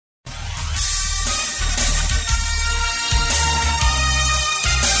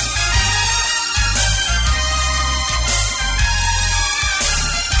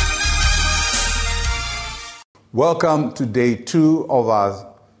Welcome to day 2 of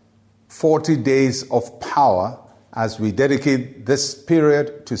our 40 days of power as we dedicate this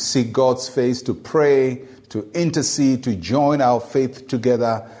period to seek God's face, to pray, to intercede, to join our faith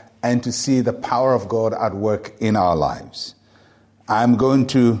together, and to see the power of God at work in our lives. I'm going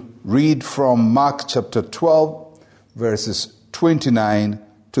to read from Mark chapter 12, verses 29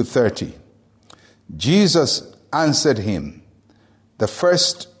 to 30. Jesus answered him, "The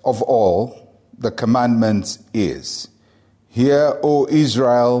first of all the commandments is, Hear, O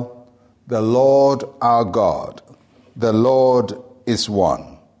Israel, the Lord our God, the Lord is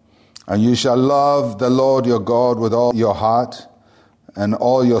one. And you shall love the Lord your God with all your heart and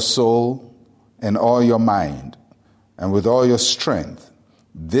all your soul and all your mind and with all your strength.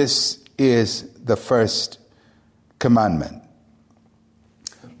 This is the first commandment."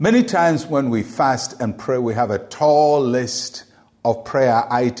 Many times when we fast and pray, we have a tall list of prayer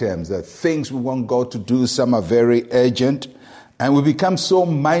items, the things we want God to do. Some are very urgent, and we become so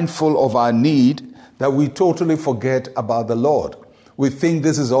mindful of our need that we totally forget about the Lord. We think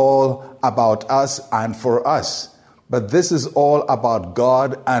this is all about us and for us, but this is all about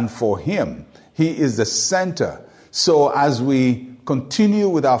God and for Him. He is the center. So as we continue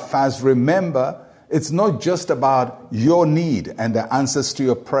with our fast, remember, it's not just about your need and the answers to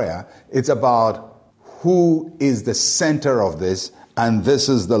your prayer. It's about who is the center of this, and this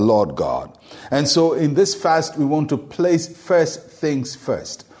is the Lord God. And so in this fast, we want to place first things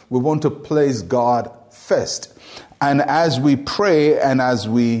first. We want to place God first. And as we pray and as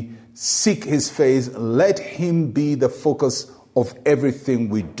we seek His face, let Him be the focus of everything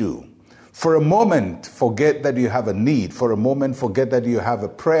we do. For a moment, forget that you have a need. For a moment, forget that you have a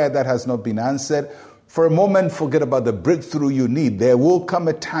prayer that has not been answered. For a moment, forget about the breakthrough you need. There will come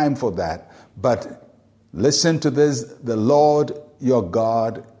a time for that. But listen to this, the Lord your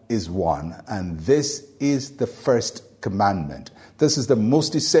God is one, and this is the first commandment. This is the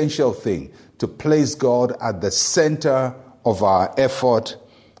most essential thing, to place God at the center of our effort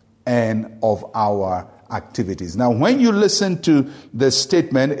and of our activities. Now, when you listen to the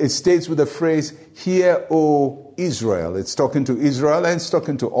statement, it states with the phrase, "Hear, O Israel." It's talking to Israel and it's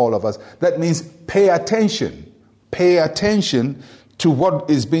talking to all of us. That means pay attention. Pay attention to what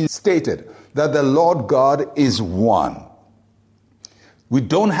is being stated, that the Lord God is one. We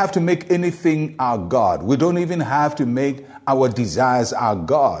don't have to make anything our God. We don't even have to make our desires our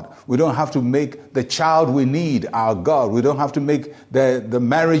God. We don't have to make the child we need our God. We don't have to make the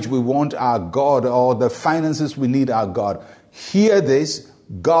marriage we want our God, or the finances we need our God. Hear this,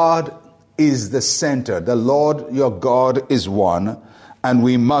 God is the center. The Lord your God is one, and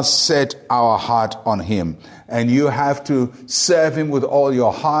we must set our heart on Him. And you have to serve Him with all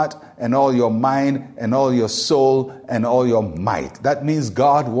your heart and all your mind and all your soul and all your might. That means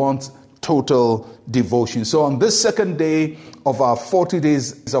God wants total devotion. So on this second day of our 40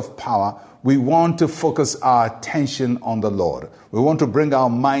 days of power, we want to focus our attention on the Lord. We want to bring our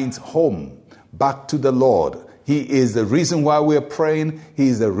minds home, back to the Lord. He is the reason why we are praying. He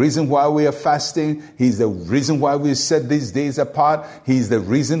is the reason why we are fasting. He is the reason why we set these days apart. He is the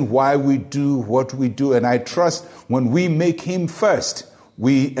reason why we do what we do. And I trust when we make Him first,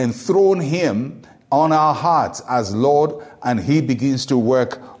 we enthrone Him on our hearts as Lord, and He begins to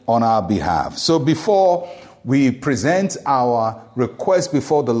work on our behalf. So before we present our request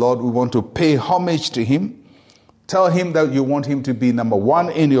before the Lord, we want to pay homage to Him. Tell Him that you want Him to be number one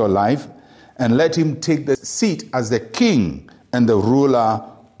in your life, and let Him take the seat as the King and the ruler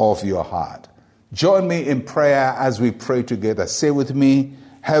of your heart. Join me in prayer as we pray together. Say with me,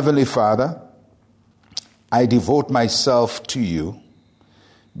 Heavenly Father, I devote myself to You.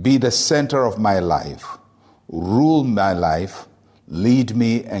 Be the center of my life. Rule my life. Lead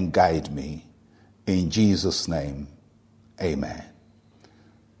me and guide me. In Jesus' name, amen.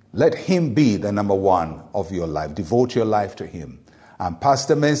 Let Him be the number one of your life. Devote your life to Him. I'm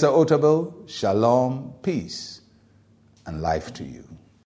Pastor Mensa Otabil. Shalom, peace, and life to you.